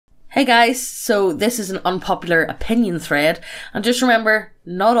Hey guys, so this is an unpopular opinion thread, and just remember,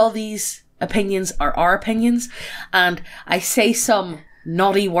 not all these opinions are our opinions, and I say some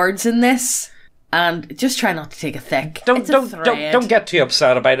naughty words in this, and just try not to take it thick. Don't get too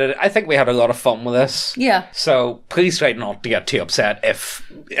upset about it. I think we had a lot of fun with this. Yeah. So please try not to get too upset if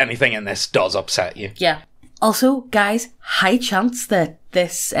anything in this does upset you. Yeah. Also, guys, high chance that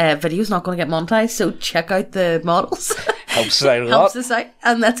this video is not going to get monetized, so check out the models. Helps us out a lot. Helps us out,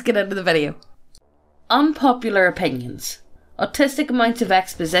 and let's get into the video. Unpopular opinions. Autistic amounts of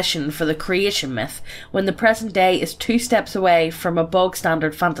exposition for the creation myth when the present day is 2 steps away from a bog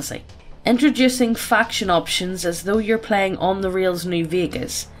standard fantasy. Introducing faction options as though you're playing on the rails New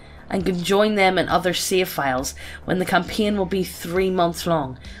Vegas, and can join them in other save files when the campaign will be 3 months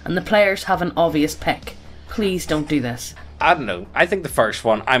long, and the players have an obvious pick. Please don't do this. I don't know. I think the first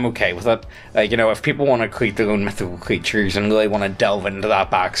one, I'm okay with it. If people want to create their own mythical creatures and really want to delve into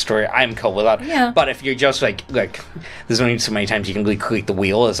that backstory, I'm cool with that. Yeah. But if you're just like, there's only so many times you can really create the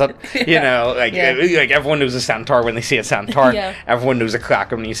wheel, is it? Everyone knows a centaur when they see a centaur. Yeah. Everyone knows a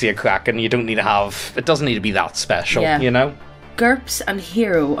kraken when you see a kraken. You don't need to have, it doesn't need to be that special, you know? GURPS and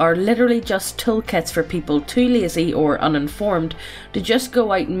Hero are literally just toolkits for people too lazy or uninformed to just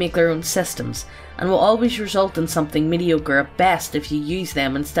go out and make their own systems, and will always result in something mediocre at best if you use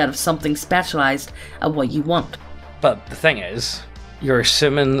them instead of something specialised at what you want. But the thing is, you're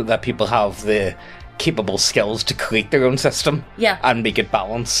assuming that people have the capable skills to create their own system and make it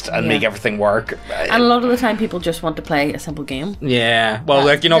balanced and make everything work. And a lot of the time people just want to play a simple game. Yeah. Well,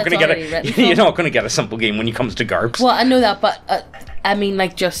 you're not going to get a simple game when it comes to GURPS. Well, I know that, but I mean,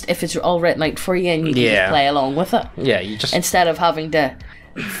 just if it's all written out for you and you can just play along with it. Yeah, you just instead of having to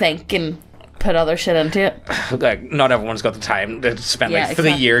think and put other shit into it. Not everyone's got the time to spend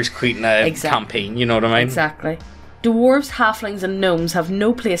 3 years creating a campaign, you know what I mean? Exactly. Dwarves, halflings and gnomes have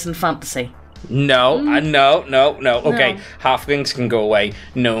no place in fantasy. No. Okay, halflings can go away.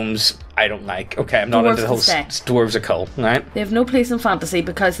 Gnomes, I don't like. Okay, I'm not into the whole dwarves are cool, right? They have no place in fantasy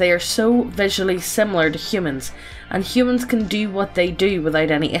because they are so visually similar to humans, and humans can do what they do without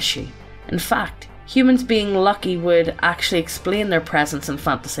any issue. In fact, humans being lucky would actually explain their presence in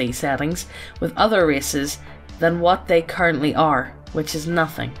fantasy settings with other races than what they currently are, which is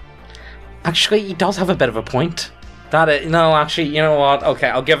nothing. Actually, he does have a bit of a point. Actually, you know what? Okay,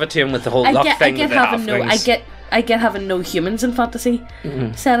 I'll give it to him with the whole luck thing with the halflings. I get having no humans in fantasy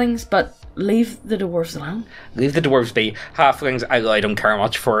settings, but leave the dwarves alone. Leave the dwarves be. Halflings, I don't care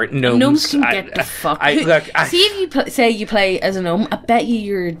much for. Gnomes can get the fuck. See, if you play as a gnome, I bet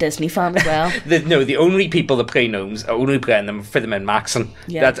you're a Disney fan as well. The only people that play gnomes are only playing them for the min-maxing.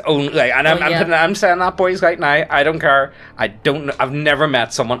 Yeah. That's only I'm saying that, boys, right now. I don't care. I've never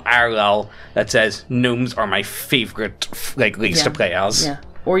met someone IRL that says gnomes are my favourite race to play as. Yeah.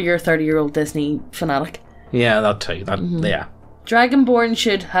 Or you're a 30-year-old Disney fanatic. Yeah, that too. Yeah. Dragonborn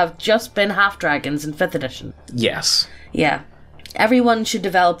should have just been half-dragons in 5th edition. Yes. Yeah. Everyone should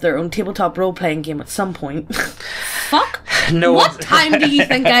develop their own tabletop role-playing game at some point. Fuck? No. What time do you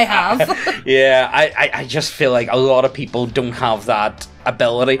think I have? Yeah, I just feel like a lot of people don't have that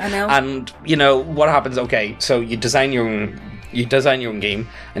ability. I know. And, what happens, okay, so you design your own game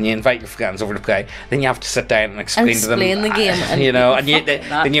and you invite your friends over to play, then you have to sit down and explain to them the game then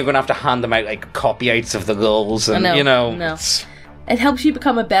you're going to have to hand them out copy-outs of the rules and it helps you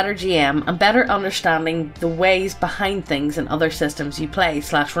become a better GM and better understanding the ways behind things in other systems you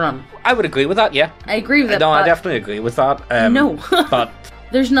play/run. I would agree with that. I agree with that. I definitely agree with that. But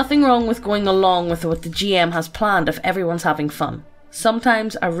there's nothing wrong with going along with what the GM has planned if everyone's having fun.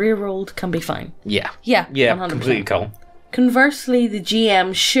 Sometimes a reroll can be fine. Yeah 100%. Completely cool. Conversely, the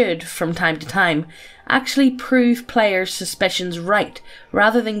GM should, from time to time, actually prove players' suspicions right,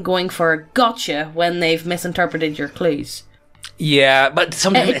 rather than going for a gotcha when they've misinterpreted your clues. Yeah, but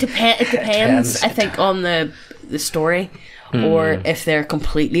sometimes it depends. I think on the story, or if they're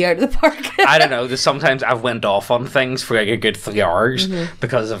completely out of the park. I don't know. Sometimes I've went off on things for a good 3 hours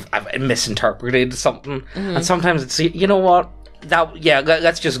because I've misinterpreted something, and sometimes it's what.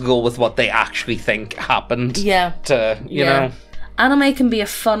 Let's just go with what they actually think happened. Yeah. You know. Anime can be a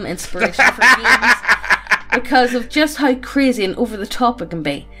fun inspiration for games because of just how crazy and over the top it can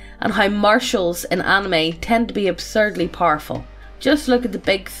be, and how martials in anime tend to be absurdly powerful. Just look at the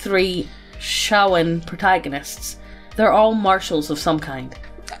big 3 shonen protagonists. They're all martials of some kind.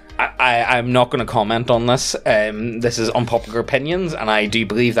 I'm not going to comment on this. This is unpopular opinions, and I do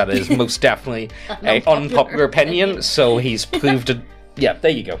believe that is most definitely an unpopular opinion, so he's proved it. Yeah, there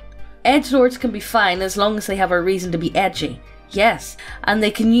you go. Edgelords can be fine as long as they have a reason to be edgy. Yes, and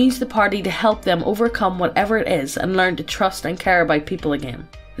they can use the party to help them overcome whatever it is and learn to trust and care about people again.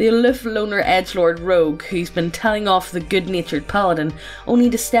 The aloof loner edgelord rogue who's been telling off the good-natured paladin only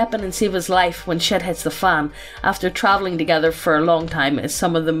to step in and save his life when shit hits the fan after travelling together for a long time is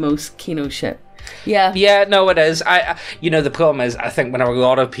some of the most Kino shit. Yeah. Yeah, no, it is. The problem is, I think whenever a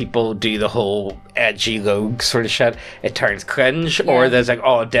lot of people do the whole edgy rogue sort of shit, it turns cringe, or there's like,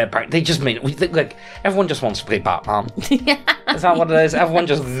 oh, dead part. They just mean, like, everyone just wants to play Batman. Yeah. Is that what it is? Everyone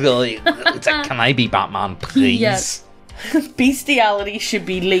just really, it's like, can I be Batman, please? Yes. Bestiality should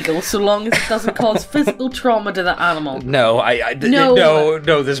be legal so long as it doesn't cause physical trauma to the animal. No,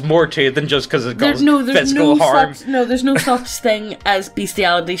 no, there's more to it than just because it causes physical harm. There's no such thing as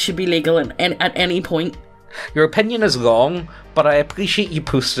bestiality should be legal at any point. Your opinion is wrong, but I appreciate you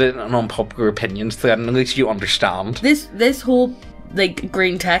posted it in an unpopular opinions thread, and at least you understand. This whole like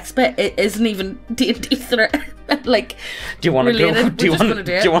green text bit, it isn't even D&D threat. Like, do you want to go? Do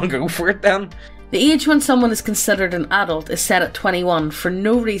you want to go for it then? The age when someone is considered an adult is set at 21 for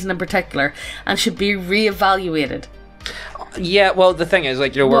no reason in particular and should be re-evaluated. Yeah, well, the thing is,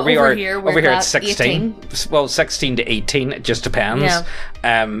 like, where we are over here at 16. 18. Well, 16 to 18, it just depends.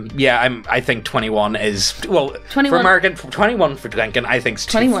 Yeah. I think 21 is, 21, for American, 21 for drinking, I think it's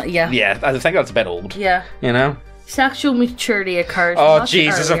 21, yeah. Yeah, I think that's a bit old. Yeah. You know? Sexual maturity occurs much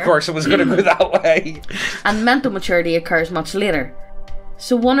Jesus, earlier, of course it was going to go that way. And mental maturity occurs much later.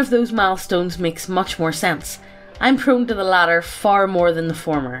 So one of those milestones makes much more sense. I'm prone to the latter far more than the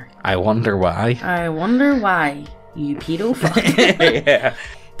former. I wonder why. You pedo fuck. Yeah.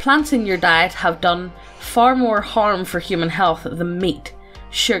 Plants in your diet have done far more harm for human health than meat,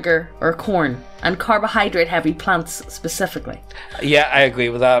 sugar, or corn, and carbohydrate-heavy plants specifically. Yeah, I agree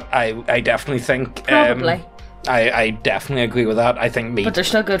with that. I definitely think... Probably. I definitely agree with that. I think meat... But they're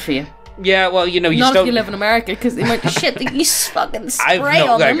still good for you. Yeah, well, you Not still... if you live in America, because the amount of shit that you fucking spray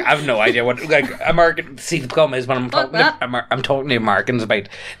on them. I have no idea what... Like, American... See, the problem is when I'm talking to Americans about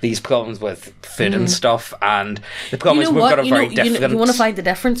these problems with food and stuff, and the problem is we've got a very different... You want to find the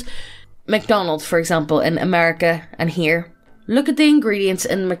difference? McDonald's, for example, in America and here. Look at the ingredients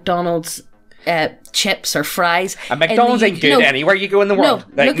in McDonald's chips or fries. And McDonald's ain't good anywhere you go in the world.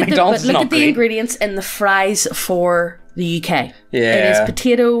 No, like, McDonald's look at the ingredients in the fries for the UK. Yeah. It is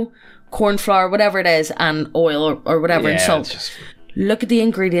potato, corn flour, whatever it is, and oil or whatever, and salt. Look at the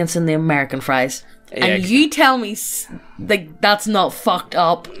ingredients in the American fries. Yeah, and you tell me that's not fucked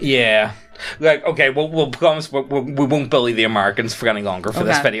up. Yeah. Like, okay, we'll promise we won't bully the Americans for any longer for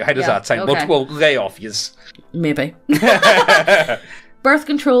this video. How does that sound? Okay. We'll lay off yous. Maybe. Birth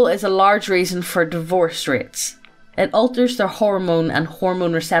control is a large reason for divorce rates. It alters their hormone and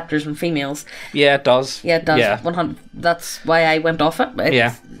hormone receptors in females. Yeah, it does. Yeah, it does. Yeah. 100. That's why I went off it.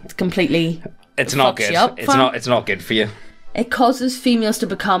 It's completely... It's not good. It's not good for you. It causes females to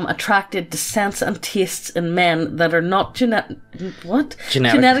become attracted to scents and tastes in men that are not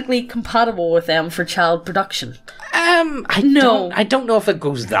genetically compatible with them for child production. I don't know if it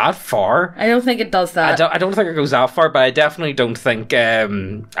goes that far. I don't think it does that. I don't think it goes that far, but I definitely don't think.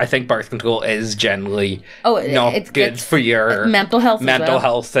 I think birth control is generally not good for your mental health,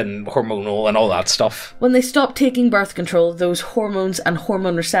 health and hormonal and all that stuff. When they stop taking birth control, those hormones and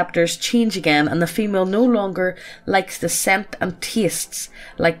hormone receptors change again, and the female no longer likes the scent and tastes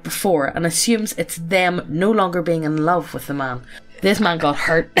like before, and assumes it's them no longer being in love with the man. This man got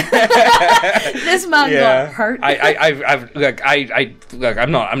hurt. Got hurt. I'm not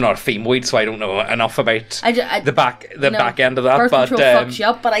a femoid, so I don't know enough about the back end of that. Birth control fucks you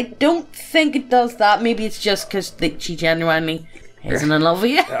up, but I don't think it does that. Maybe it's just because she genuinely isn't in love with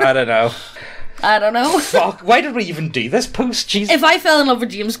you. I don't know. Fuck, why did we even do this post? Jesus. If I fell in love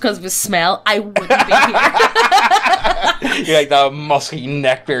with James because of his smell, I wouldn't be here. You're like that musky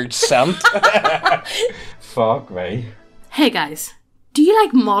neckbeard scent. Fuck me. Hey guys, do you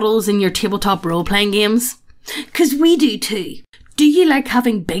like models in your tabletop role-playing games? 'Cause we do too. Do you like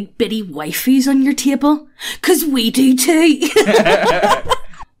having big bitty waifus on your table? 'Cause we do too.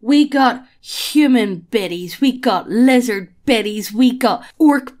 We got human biddies, we got lizard biddies, we got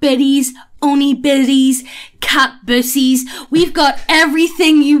orc biddies, oni biddies, cat bussies. We've got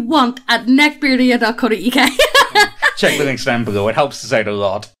everything you want at neckbeardia.co.uk. Check the links down below, it helps us out a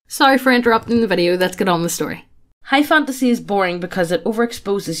lot. Sorry for interrupting the video, let's get on with the story. High fantasy is boring because it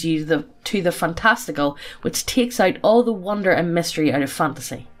overexposes you to the fantastical, which takes out all the wonder and mystery out of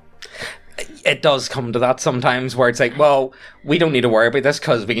fantasy. It does come to that sometimes where it's like, well, we don't need to worry about this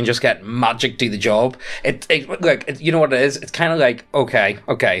because we can just get magic do the job. You know what it is? It's kind of like, okay,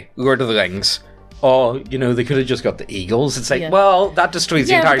 Lord of the Rings. oh, they could have just got the eagles. It's like, well, that destroys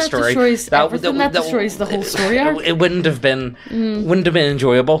the entire story. That destroys the whole story arc. It wouldn't have been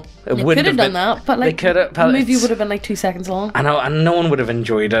enjoyable. They could have done that, but the movie would have been 2 seconds long. I know, and no one would have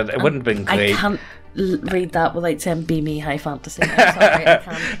enjoyed it. It wouldn't have been great. I can't read that without saying "Be me, high fantasy."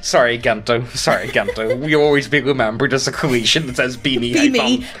 I'm sorry, I can't. Sorry, Gento. We always be remembered as a Croatian that says "Be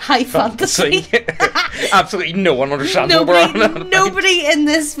me, high fantasy." Absolutely no one understands what we're on. Nobody in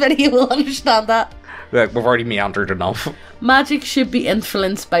this video will understand that. Look, we've already meandered enough. Magic should be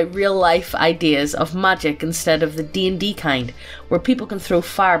influenced by real-life ideas of magic instead of the D&D kind, where people can throw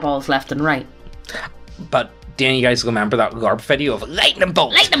fireballs left and right. But do you guys remember that LARP video of lightning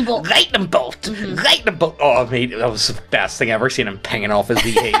bolt? Oh, mate, that was the best thing I've ever seen him pinging off his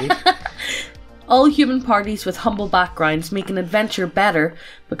V8. All human parties with humble backgrounds make an adventure better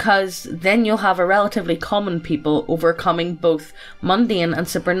because then you'll have a relatively common people overcoming both mundane and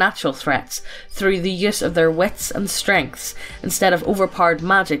supernatural threats through the use of their wits and strengths instead of overpowered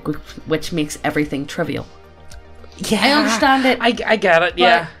magic, which makes everything trivial. Yeah, I understand it. I get it.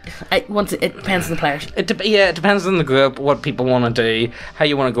 Yeah, it depends on the players. It depends on the group, what people want to do, how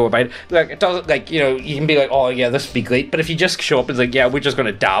you want to go about it. Like, it doesn't, you can be like, oh yeah, this would be great, but if you just show up and like, yeah, we're just going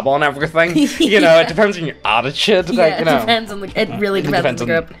to dab on everything, it depends on your attitude. It depends on it really depends on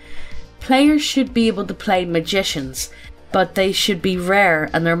the group. Players should be able to play magicians, but they should be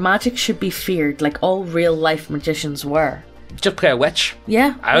rare and their magic should be feared, like all real life magicians were. Just play a witch.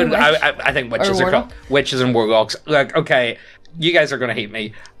 Yeah, I think witches are witches and warlocks. Like, okay, you guys are going to hate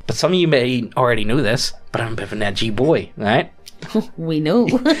me, but some of you may already know this, but I'm a bit of an edgy boy, right? We know.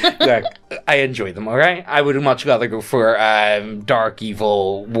 Like, I enjoy them, alright? I would much rather go for dark,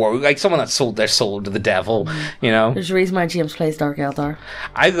 evil war, like someone that sold their soul to the devil, There's a reason why James plays Dark Eldar.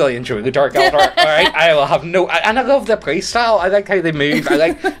 I really enjoy the Dark Eldar, alright? I will have and I love their playstyle. I like how they move.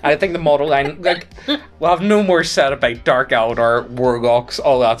 I think the model line, we'll have no more said about Dark Eldar, warlocks,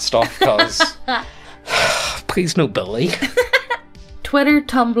 all that stuff, because please no Billy. Twitter,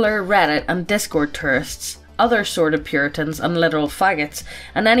 Tumblr, Reddit, and Discord tourists, other sort of Puritans and literal faggots,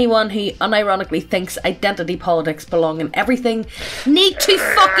 and anyone who unironically thinks identity politics belong in everything need to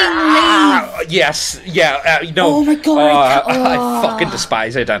fucking leave. Yes, yeah, oh my god, I fucking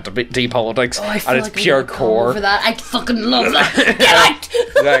despise identity politics at its pure core. Over that, I fucking love that.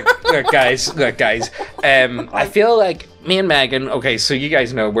 Get out! Look, guys. I feel like me and Megan. Okay, so you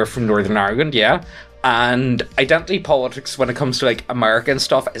guys know we're from Northern Ireland, yeah. And identity politics, when it comes to like American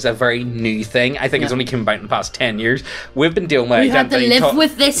stuff, is a very new thing. I think it's only come about in the past 10 years. We've been dealing with identity. Had to live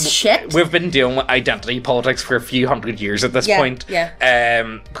with this shit. We've been dealing with identity politics for a few hundred years at this point.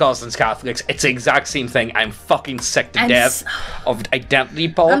 Yeah. Protestants, Catholics, it's the exact same thing. I'm fucking sick to death of identity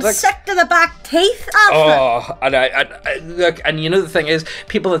politics. I'm sick to the back teeth. And I look, and the thing is,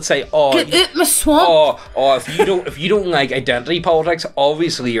 people that say, get out my swamp. If you don't like identity politics,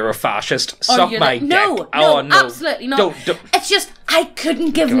 obviously you're a fascist. Suck my dick. No, absolutely not. Don't. It's just, I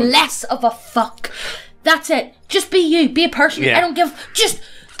couldn't give less of a fuck. That's it. Just be you. Be a person. Yeah.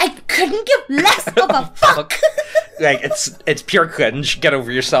 I couldn't give less of a fuck. Like, it's pure cringe. Get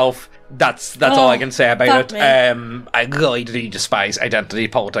over yourself. That's all I can say about it. I really do despise identity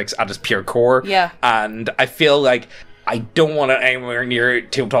politics at its pure core. Yeah. And I feel like I don't want it anywhere near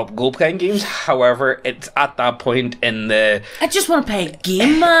tabletop role-playing games. However, it's at that point in the... I just want to play a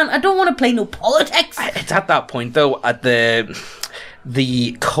game, man. I don't want to play no politics. It's at that point, though, at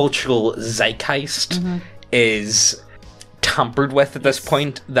the cultural zeitgeist is tampered with at this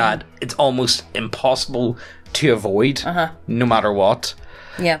point, that it's almost impossible to avoid, no matter what.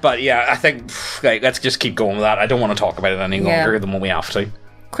 Yeah. But yeah, I think, let's just keep going with that. I don't want to talk about it any longer than what we have to.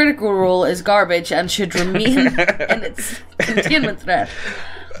 Critical Role is garbage and should remain in its containment thread.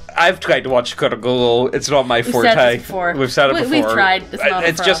 I've tried to watch Critical Role. It's not my forte. We've said it before. We've tried.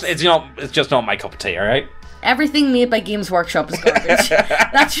 It's just not my cup of tea. All right. Everything made by Games Workshop is garbage.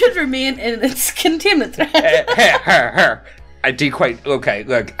 That should remain in its containment thread. I do quite okay.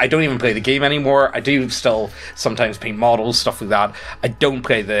 Look, I don't even play the game anymore. I do still sometimes paint models, stuff like that. I don't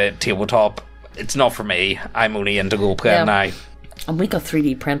play the tabletop. It's not for me. I'm only into role playing now. And we got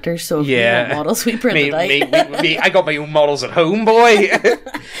 3D printers, so if we want models, we print it out. I got my own models at home, boy.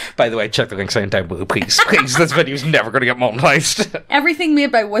 By the way, check the links down below, please. Please, this video's never going to get monetized. Everything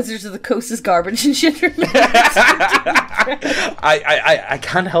made by Wizards of the Coast is garbage and shit. I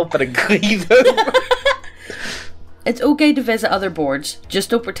can't help but agree, though. It's okay to visit other boards,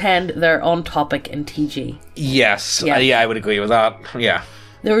 just don't pretend they're on topic in TG. Yes, I would agree with that, yeah.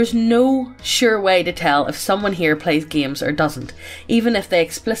 There is no sure way to tell if someone here plays games or doesn't, even if they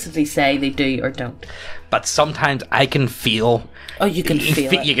explicitly say they do or don't. But sometimes I can feel... Oh, you can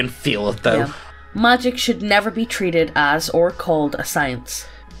feel it. You can feel it, though. Yeah. Magic should never be treated as or called a science.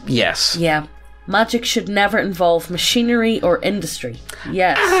 Yes. Yeah. Magic should never involve machinery or industry.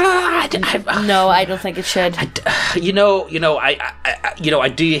 Yes. No, I don't think it should. I do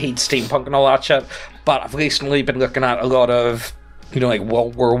hate steampunk and all that shit, but I've recently been looking at a lot of, like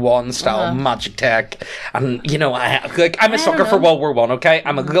World War One style magic tech, and I'm a sucker for World War One. Okay,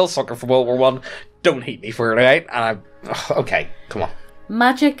 I'm a real sucker for World War One. Don't hate me for it, right? And okay, come on.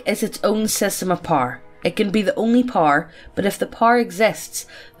 Magic is its own system of power. It can be the only power, but if the power exists,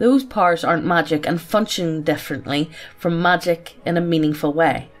 those powers aren't magic and function differently from magic in a meaningful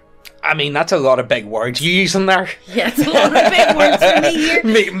way. I mean, that's a lot of big words you using there. Yeah, it's a lot of big words for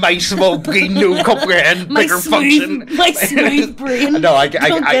me here. My small brain no comprehend bigger function. My smooth brain. No, I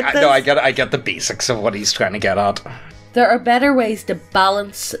get the basics of what he's trying to get at. There are better ways to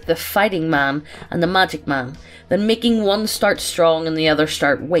balance the fighting man and the magic man than making one start strong and the other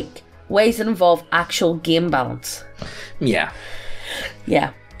start weak. Ways that involve actual game balance. Yeah.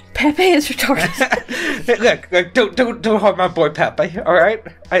 Yeah. Pepe is retarded. Look, don't harm my boy Pepe, alright?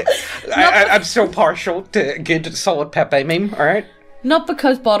 I'm so partial to good, solid Pepe meme, alright? Not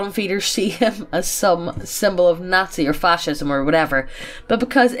because bottom feeders see him as some symbol of Nazi or fascism or whatever, but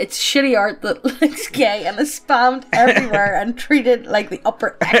because it's shitty art that looks gay and is spammed everywhere and treated like the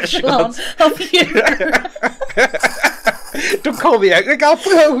upper echelon of humor. Don't call me out,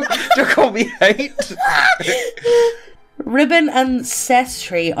 don't call me out. Ribbon and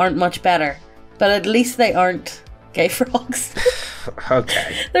Sestry aren't much better, but at least they aren't gay frogs.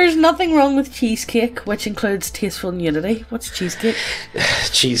 Okay. There's nothing wrong with cheesecake, which includes tasteful nudity. What's cheesecake?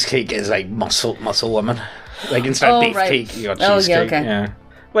 Cheesecake is like muscle woman. Like instead of beef cake, you got cheesecake. Oh, yeah, okay. Yeah.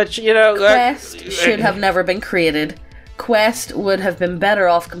 Which, Quest should have never been created. Quest would have been better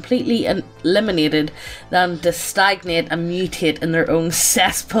off completely eliminated than to stagnate and mutate in their own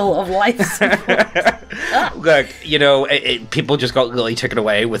cesspool of life support. Look, people just got really taken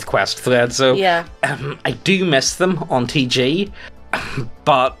away with Quest threads, so yeah. I do miss them on TG,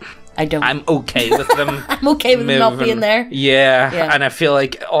 but I don't. I'm okay with them. I'm okay with them not being there. Yeah, and I feel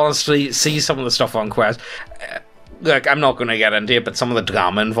like, honestly, see some of the stuff on Quest. Look, I'm not going to get into it, but some of the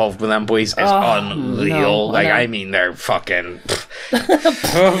drama involved with them boys is unreal. No, I mean, they're fucking...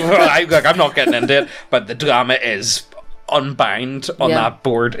 I'm not getting into it, but the drama is unbound on that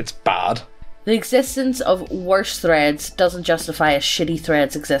board. It's bad. The existence of worse threads doesn't justify a shitty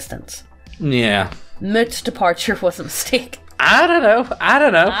thread's existence. Yeah. Moot's departure was a mistake. I don't know.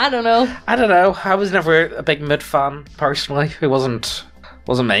 I was never a big Moot fan, personally. It wasn't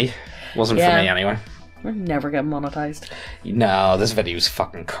me. Wasn't for me, anyway. We're never getting monetized. No, this video's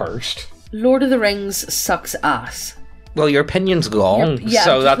fucking cursed. Lord of the Rings sucks ass. Well, your opinion's long,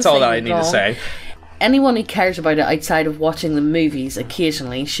 so that's all that I need to say. Anyone who cares about it outside of watching the movies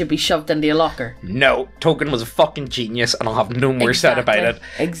occasionally should be shoved into a locker. No, Tolkien was a fucking genius, and I'll have no more said about it.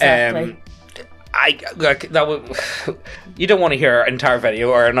 Exactly. You don't want to hear an entire video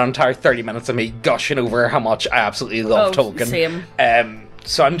or an entire 30 minutes of me gushing over how much I absolutely love Tolkien. Same.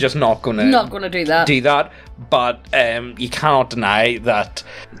 So I'm just not going to do that. But you cannot deny that.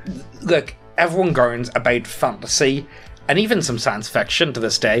 Look, everyone garns about fantasy and even some science fiction to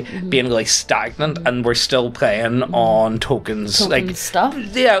this day being really stagnant, and we're still playing on Tolkien's stuff.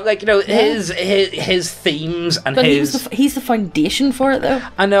 Yeah, his themes and but he's the foundation for it, though.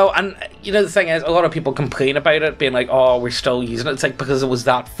 I know, and the thing is, a lot of people complain about it being like, "Oh, we're still using it." It's like because it was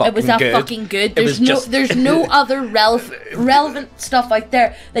that fucking good. There's no other relevant stuff out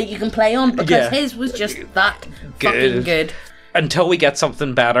there that you can play on because his was just that fucking good. Until we get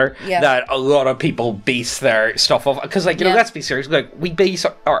something better that a lot of people base their stuff off. Because, let's be serious. We base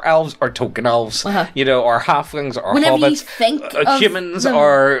our elves are Tolkien elves. Our halflings are Whenever hobbits. You think humans of them,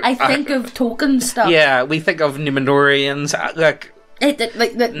 are... I think of Tolkien stuff. Yeah, we think of Numenorians.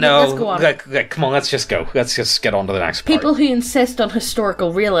 Let's go on. Come on, let's just go. Let's just get on to the next part. People who insist on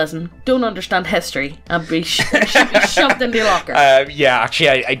historical realism don't understand history and should be shoved into your locker.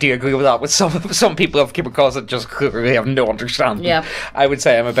 Actually, I do agree with that. With some people have came across it just clearly have no understanding. Yeah. I would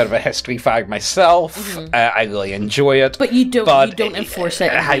say I'm a bit of a history fag myself. I really enjoy it. But you don't enforce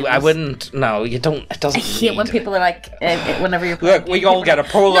it. I wouldn't. No, you don't. It doesn't. I hate when people are like, whenever you're look, we all get a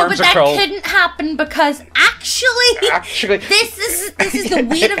pole arms but that couldn't happen because actually, this is the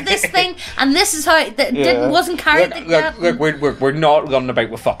weight of this thing, and this is how it wasn't carried like that. Look, we're not running about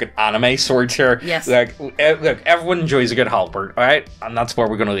with fucking anime swords here. Yes. Look, everyone enjoys a good halberd, alright? And that's where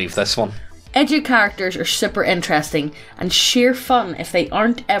we're going to leave this one. Edu characters are super interesting and sheer fun if they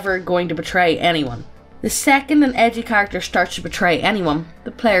aren't ever going to betray anyone. The second an edgy character starts to betray anyone,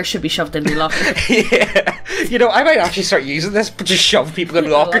 the player should be shoved into a locker. Yeah. You know, I might actually start using this, but just shove people in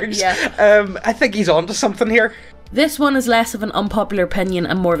lockers. Yeah. I think he's onto something here. This one is less of an unpopular opinion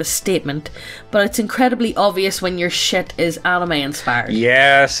and more of a statement, but it's incredibly obvious when your shit is anime inspired.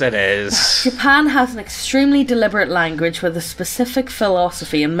 Yes, it is. Japan has an extremely deliberate language with a specific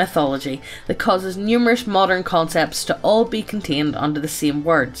philosophy and mythology that causes numerous modern concepts to all be contained under the same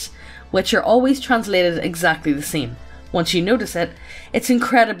words, which are always translated exactly the same. Once you notice it, it's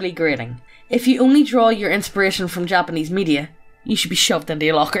incredibly grating. If you only draw your inspiration from Japanese media, you should be shoved into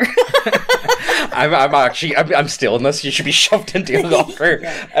a locker. I'm still in this. You should be shoved into a locker.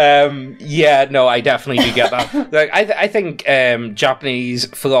 No, I definitely do get that. Like, I think Japanese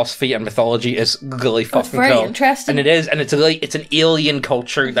philosophy and mythology is really fucking very cool. interesting. And it is, and it's an alien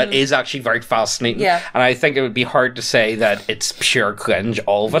culture that is actually very fascinating. Yeah. And I think it would be hard to say that it's pure cringe,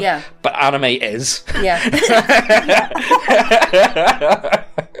 all of it. Yeah. But anime is. Yeah.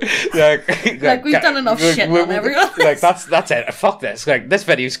 like we've done enough shit on everyone. Like that's it. Fuck this. Like, this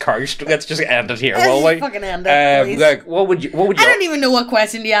video's cursed. Let's just end it here, will we? Fucking end it, please. Like, what would you? I don't even know what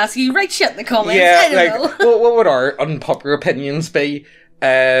question to ask you. Write shit in the comments. Yeah, I don't know. What would our unpopular opinions be?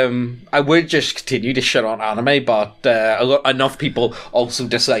 I would just continue to shit on anime, but enough people also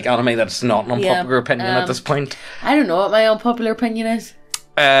dislike anime that it's not an unpopular opinion at this point. I don't know what my unpopular opinion is.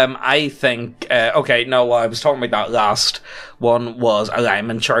 I think, I was talking about that last one was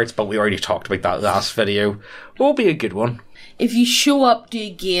alignment charts, but we already talked about that last video. What will be a good one? If you show up to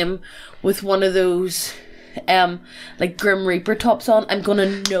a game with one of those, like Grim Reaper tops on, I'm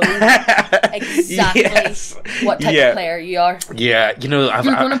gonna know exactly what type of player you are. Yeah, you know,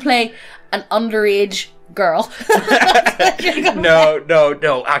 you're gonna play an underage girl.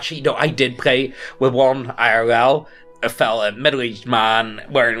 No. Actually, no. I did play with one IRL. A fella, middle-aged man,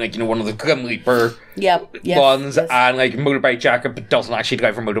 wearing, like, you know, one of the Grim Reaper ones, and, like, motorbike jacket, but doesn't actually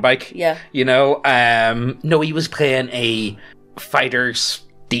drive a motorbike. Yeah. You know? No, he was playing a fighter's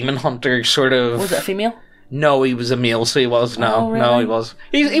demon hunter, sort of. Was it a female? No, he was a male, so he was. No, really? No, he was.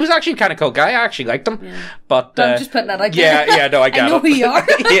 He was actually kind of cool guy. I actually liked him. Yeah. But I'm just putting that out there. Yeah, no, I get it. I know who you are.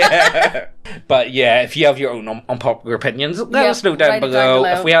 Yeah. But yeah, if you have your own unpopular opinions, let us know down below.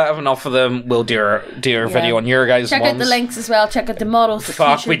 If we have enough of them, we'll do our video on your guys' Check ones. out the links as well. Check out the models. The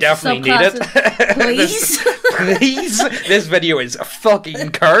Fuck, we definitely need it. Please. Please. This video is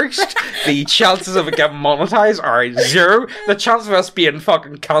fucking cursed. The chances of it getting monetized are 0. The chance of us being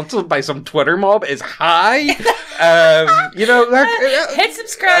fucking cancelled by some Twitter mob is high. You know, like, hit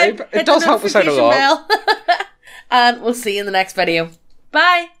subscribe. It does help us out a lot. And we'll see you in the next video.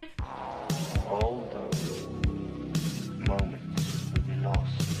 Bye.